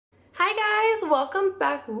welcome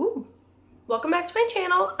back. Welcome back to my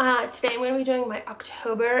channel. Today I'm going to be doing my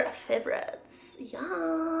October favorites.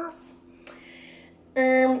 Yes.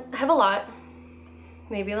 I have a lot.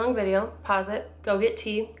 Maybe a long video. Pause it. Go get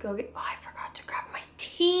tea. Oh, I forgot to grab my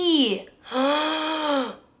tea.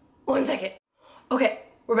 1 second. Okay,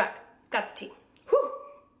 we're back. Got the tea. Whew.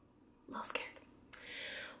 A little scared.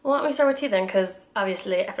 Well, let me start with tea then, because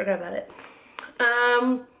obviously I forgot about it.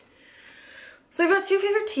 So I've got two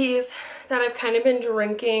favorite teas that I've kind of been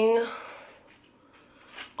drinking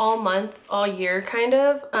all month, all year, kind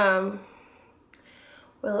of.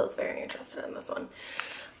 Willow's very interested in this one.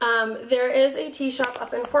 There is a tea shop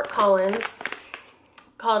up in Fort Collins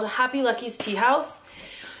called Happy Lucky's Tea House.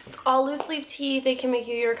 It's all loose leaf tea. They can make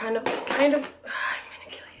you your kind of, I'm gonna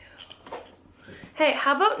kill you. Hey,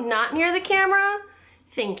 how about not near the camera?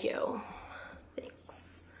 Thank you.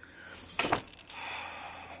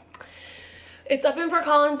 It's up in Fort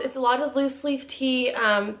Collins. It's a lot of loose leaf tea.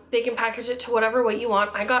 They can package it to whatever weight you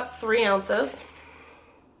want. I got 3 ounces.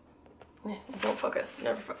 Don't focus.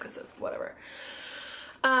 Never focuses. Whatever.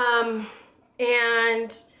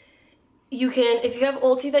 And you can, if you have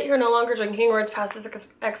old tea that you're no longer drinking or it's past its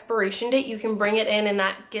expiration date, you can bring it in and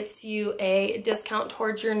that gets you a discount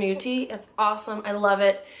towards your new tea. It's awesome. I love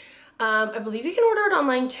it. I believe you can order it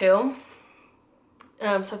online too.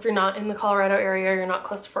 So if you're not in the Colorado area, you're not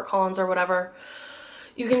close to Fort Collins or whatever,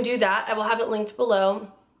 you can do that. I will have it linked below.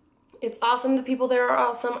 It's awesome. The people there are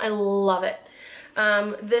awesome. I love it.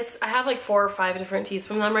 I have like 4 or 5 different teas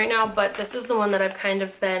from them right now, but this is the one that I've kind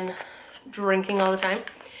of been drinking all the time.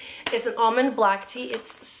 It's an almond black tea.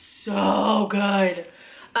 It's so good.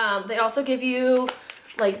 They also give you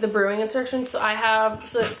like the brewing instructions. So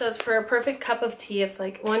it says for a perfect cup of tea, it's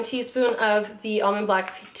like 1 teaspoon of the almond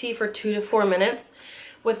black tea for 2 to 4 minutes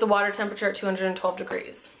with the water temperature at 212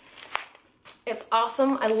 degrees. It's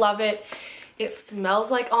awesome. I love it. It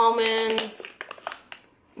smells like almonds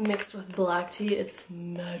mixed with black tea. It's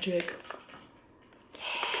magic.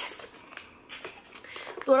 Yes.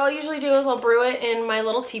 So what I'll usually do is I'll brew it in my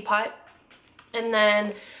little teapot, and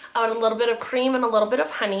then I'll add a little bit of cream and a little bit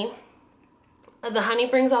of honey. The honey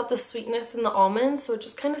brings out the sweetness in the almonds, so it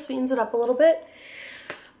just kind of sweetens it up a little bit.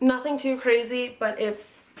 Nothing too crazy, but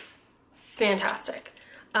it's fantastic.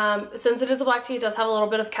 Since it is a black tea, it does have a little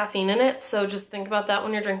bit of caffeine in it, so just think about that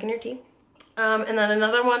when you're drinking your tea. And then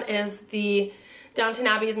another one is the Downton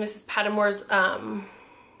Abbey's Mrs.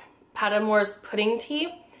 Pattamore's pudding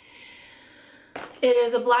tea. It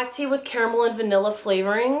is a black tea with caramel and vanilla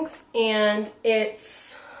flavorings, and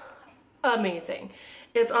it's amazing.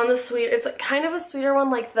 It's on the sweet, it's kind of a sweeter one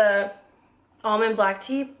like the almond black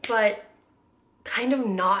tea, but kind of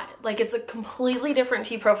not. Like, it's a completely different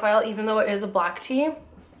tea profile, even though it is a black tea.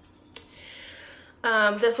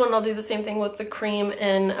 This one I'll do the same thing with the cream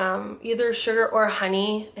and either sugar or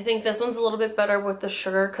honey. I think this one's a little bit better with the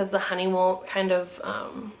sugar because the honey won't kind of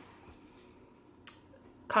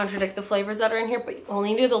contradict the flavors that are in here, but you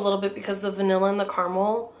only need a little bit because the vanilla and the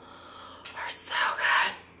caramel are so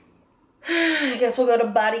good. I guess we'll go to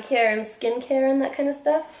body care and skincare and that kind of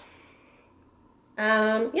stuff.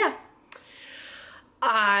 Yeah.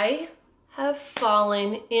 I have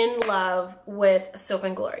fallen in love with Soap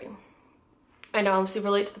and Glory. I know I'm super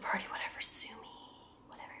late to the party, whatever, sue me,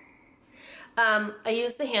 whatever. I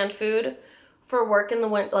use the hand food for work in the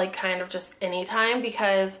winter, like kind of just any time,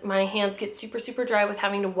 because my hands get super, super dry with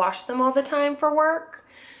having to wash them all the time for work.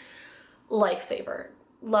 Lifesaver.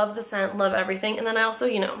 Love the scent, love everything. And then I also,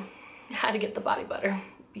 you know, had to get the body butter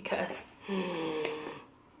because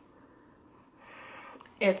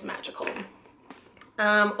it's magical.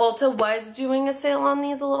 Ulta was doing a sale on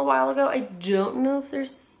these a little while ago. I don't know if they're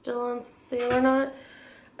still on sale or not.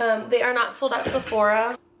 They are not sold at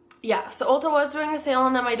Sephora. Yeah, so Ulta was doing a sale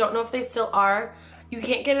on them. I don't know if they still are. You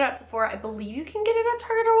can't get it at Sephora. I believe you can get it at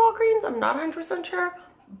Target or Walgreens. I'm not 100% sure,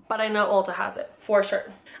 but I know Ulta has it for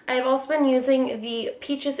sure. I have also been using the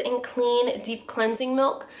Peaches and Clean Deep Cleansing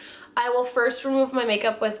Milk. I will first remove my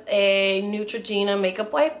makeup with a Neutrogena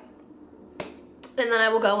makeup wipe. And then I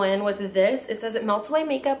will go in with this. It says it melts away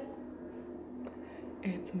makeup.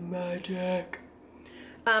 It's magic.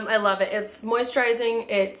 I love it. It's moisturizing.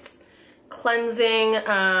 It's cleansing.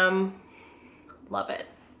 Love it.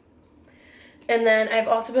 And then I've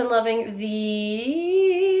also been loving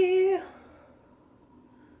the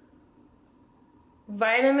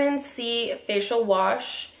Vitamin C Facial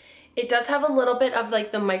Wash. It does have a little bit of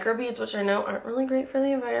like the microbeads, which I know aren't really great for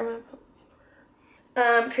the environment.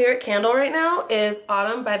 Favorite candle right now is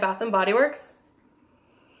Autumn by Bath & Body Works.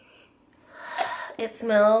 It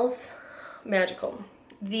smells magical.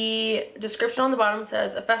 The description on the bottom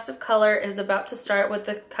says, a festive color is about to start with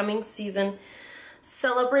the coming season.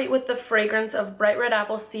 Celebrate with the fragrance of bright red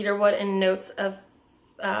apple, cedarwood, and notes of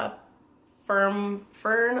fern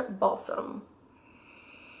balsam.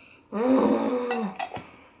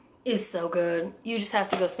 It's so good. You just have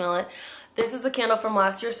to go smell it. This is a candle from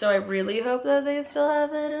last year, so I really hope that they still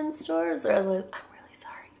have it in stores. Or I'm really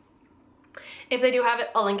sorry. If they do have it,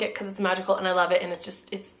 I'll link it because it's magical and I love it, and it's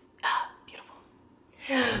beautiful.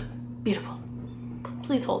 Beautiful.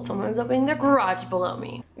 Please hold, someone's opening their garage below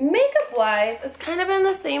me. Makeup wise, it's kind of been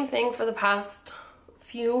the same thing for the past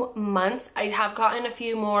few months. I have gotten a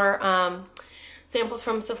few more samples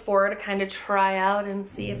from Sephora to kind of try out and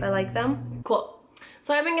see if I like them. Cool.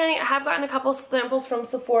 So I have gotten a couple samples from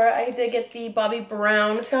Sephora. I did get the Bobbi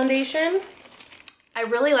Brown foundation. I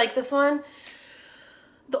really like this one.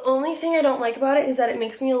 The only thing I don't like about it is that it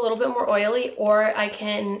makes me a little bit more oily, or it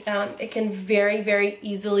can very, very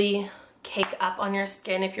easily cake up on your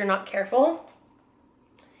skin if you're not careful.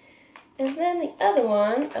 And then the other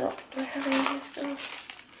one, do I have any of this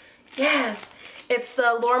stuff? Yes, it's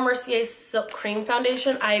the Laura Mercier Silk Cream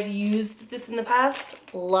Foundation. I've used this in the past.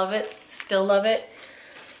 Love it, still love it.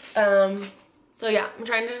 So yeah, I'm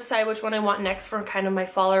trying to decide which one I want next for kind of my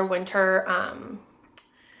fall or winter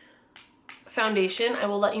foundation. I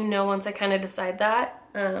will let you know once I kind of decide that.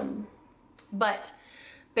 But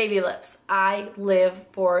baby lips, I live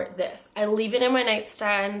for this. I leave it in my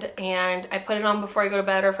nightstand and I put it on before I go to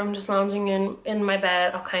bed, or if I'm just lounging in my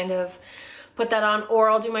bed, I'll kind of put that on, or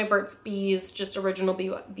I'll do my Burt's Bees, just original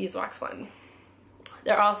beeswax one.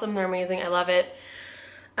 They're awesome, they're amazing, I love it.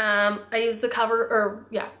 I use the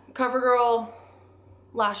CoverGirl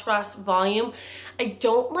Lash Blast Volume. I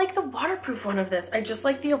don't like the waterproof one of this. I just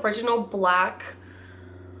like the original black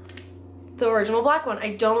one.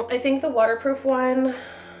 I think the waterproof one,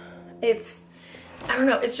 I don't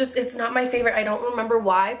know, it's not my favorite. I don't remember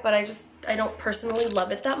why, but I don't personally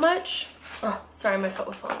love it that much. Oh, sorry, my foot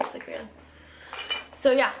was falling asleep again.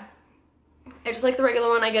 So yeah, I just like the regular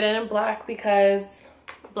one. I get it in black because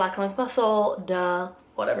black like my soul, duh,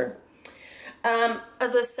 whatever.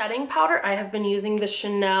 As a setting powder, I have been using the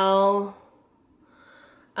Chanel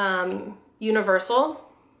Universal.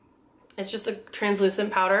 It's just a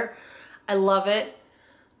translucent powder. I love it.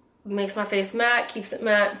 Makes my face matte, keeps it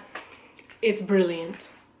matte. It's brilliant.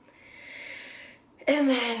 And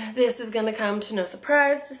then this is gonna come to no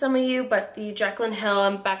surprise to some of you, but the Jaclyn Hill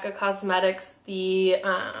and Becca Cosmetics, the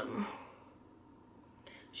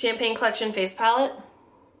Champagne Collection Face Palette.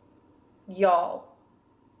 Y'all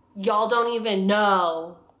don't even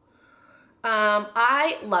know.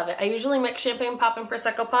 I love it. I usually mix Champagne Pop and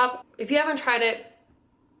Prosecco Pop. If you haven't tried it,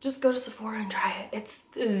 just go to Sephora and try it. It's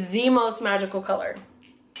the most magical color.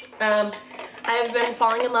 I've been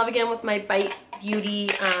falling in love again with my Bite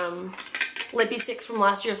Beauty Lippy Sticks from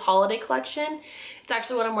last year's holiday collection. It's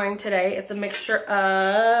actually what I'm wearing today. It's a mixture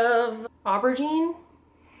of aubergine,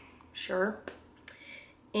 sure,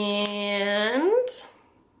 and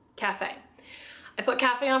cafe. I put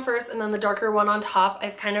cafe on first and then the darker one on top.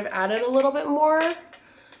 I've kind of added a little bit more,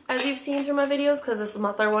 as you've seen through my videos, because this is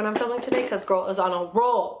my third one I'm filming today, because girl is on a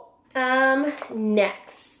roll.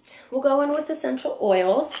 Next, we'll go in with essential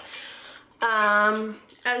oils.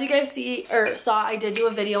 As you guys saw, I did do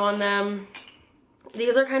a video on them.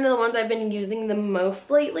 These are kind of the ones I've been using the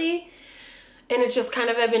most lately. And it's just kind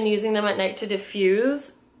of, I've been using them at night to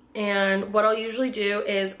diffuse. And what I'll usually do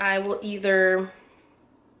is I will either,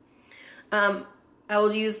 I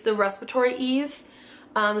will use the Respiratory Ease.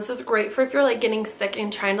 This is great for if you're like getting sick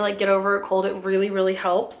and trying to like get over a cold. It really, really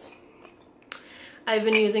helps. I've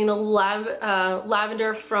been using the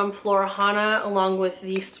lavender from Florahana along with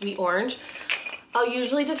the sweet orange. I'll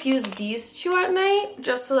usually diffuse these two at night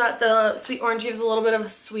just so that the sweet orange gives a little bit of a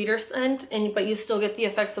sweeter scent, but you still get the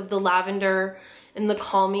effects of the lavender and the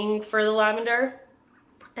calming for the lavender.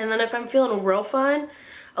 And then if I'm feeling real fun,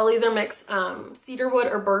 I'll either mix cedarwood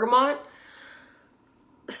or bergamot.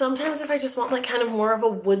 Sometimes if I just want like kind of more of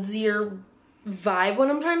a woodsier vibe when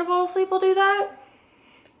I'm trying to fall asleep, I'll do that.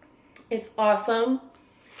 It's awesome.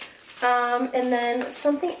 And then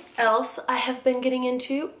something else I have been getting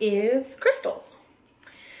into is crystals.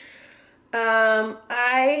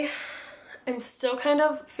 I am still kind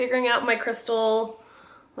of figuring out my crystal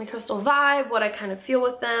vibe, what I kind of feel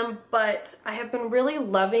with them, but I have been really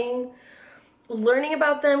loving learning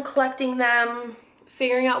about them, collecting them,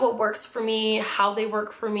 figuring out what works for me, how they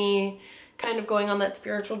work for me, kind of going on that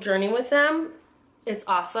spiritual journey with them. It's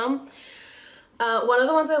awesome. One of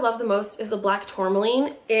the ones I love the most is the black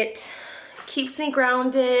tourmaline. It keeps me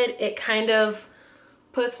grounded. It kind of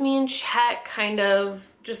puts me in check, kind of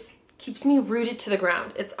just keeps me rooted to the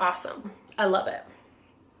ground. It's awesome. I love it.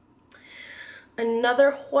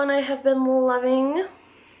 Another one I have been loving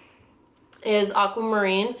is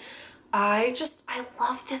Aquamarine. I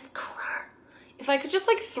love this color. If I could just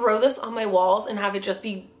like throw this on my walls and have it just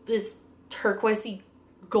be this turquoisey,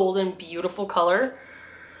 golden, beautiful color,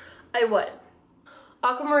 I would.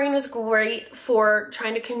 Aquamarine is great for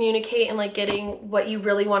trying to communicate and like getting what you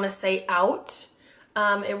really want to say out.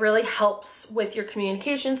 It really helps with your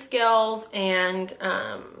communication skills and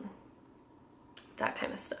that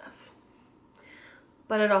kind of stuff.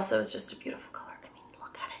 But it also is just a beautiful color. I mean,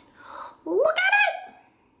 look at it. Look at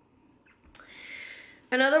it!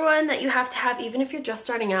 Another one that you have to have, even if you're just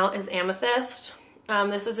starting out, is amethyst.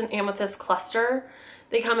 This is an amethyst cluster.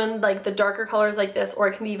 They come in like the darker colors like this, or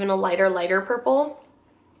it can be even a lighter purple.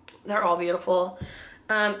 They're all beautiful.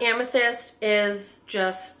 Amethyst is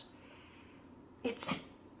just, it's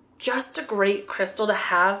just a great crystal to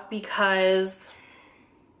have because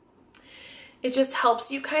it just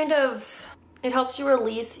helps you kind of, it helps you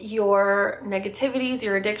release your negativities,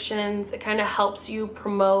 your addictions. It kind of helps you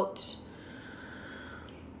promote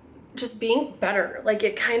just being better. Like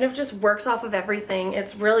it kind of just works off of everything.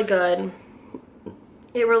 It's really good.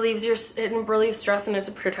 It relieves stress, and it's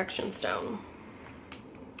a protection stone.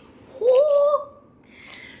 Woo!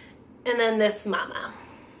 And then this mama.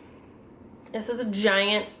 This is a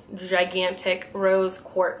gigantic rose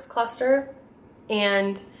quartz cluster.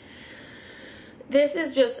 And this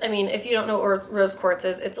is just, I mean, if you don't know what rose quartz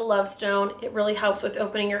is, it's a love stone. It really helps with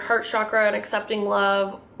opening your heart chakra and accepting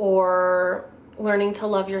love or learning to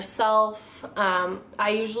love yourself. I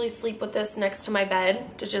usually sleep with this next to my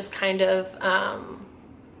bed to just kind of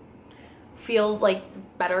feel like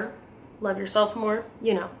better, love yourself more,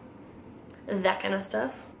 you know, that kind of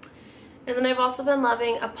stuff. And then I've also been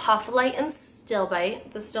loving apophyllite and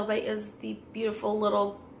stilbite. The stilbite is the beautiful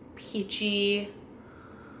little peachy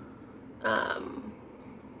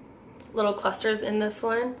little clusters in this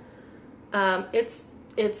one.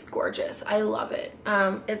 It's gorgeous. I love it.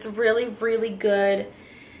 It's really good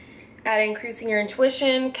at increasing your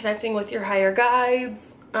intuition, connecting with your higher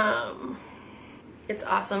guides. It's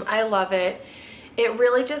awesome. I love it. It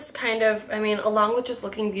really just kind of, I mean, along with just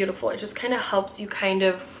looking beautiful, it just kind of helps you kind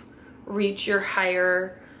of reach your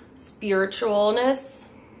higher spiritualness.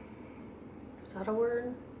 Is that a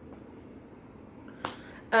word?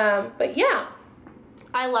 But yeah,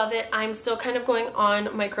 I love it. I'm still kind of going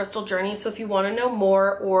on my crystal journey. So if you want to know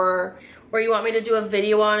more, or you want me to do a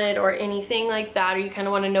video on it or anything like that, or you kind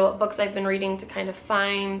of want to know what books I've been reading to kind of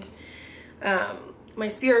find my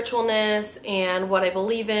spiritualness and what I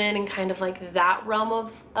believe in and kind of like that realm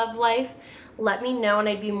of life, let me know, and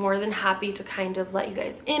I'd be more than happy to kind of let you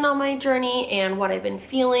guys in on my journey and what I've been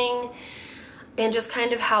feeling and just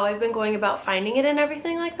kind of how I've been going about finding it and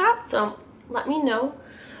everything like that. So let me know.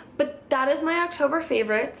 But that is my October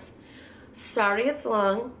favorites. Sorry it's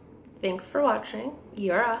long. Thanks for watching.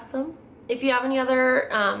 You're awesome. If you have any other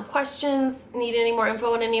questions, need any more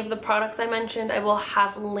info on any of the products I mentioned, I will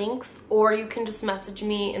have links, or you can just message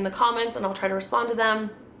me in the comments and I'll try to respond to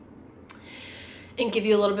them and give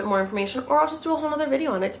you a little bit more information, or I'll just do a whole other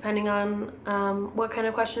video on it depending on what kind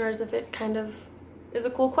of question, or if it kind of is a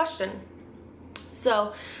cool question.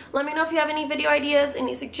 So let me know if you have any video ideas,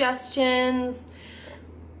 any suggestions.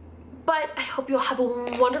 But I hope you'll have a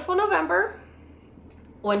wonderful November.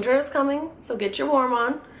 Winter is coming, so get your warm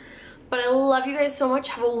on. But I love you guys so much.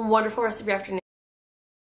 Have a wonderful rest of your afternoon.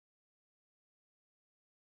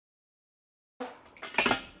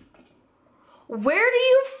 Where do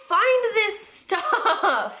you find this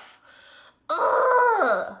stuff?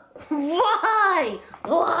 Ugh! Why?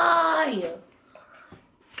 Why?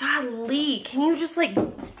 Golly, can you just like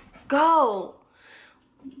go?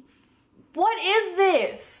 What is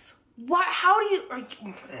this? What? How do you?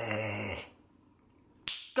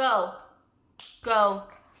 Go.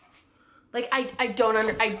 Like I don't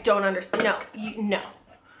understand. No, no.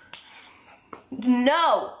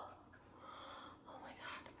 No. Oh my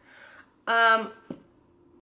god.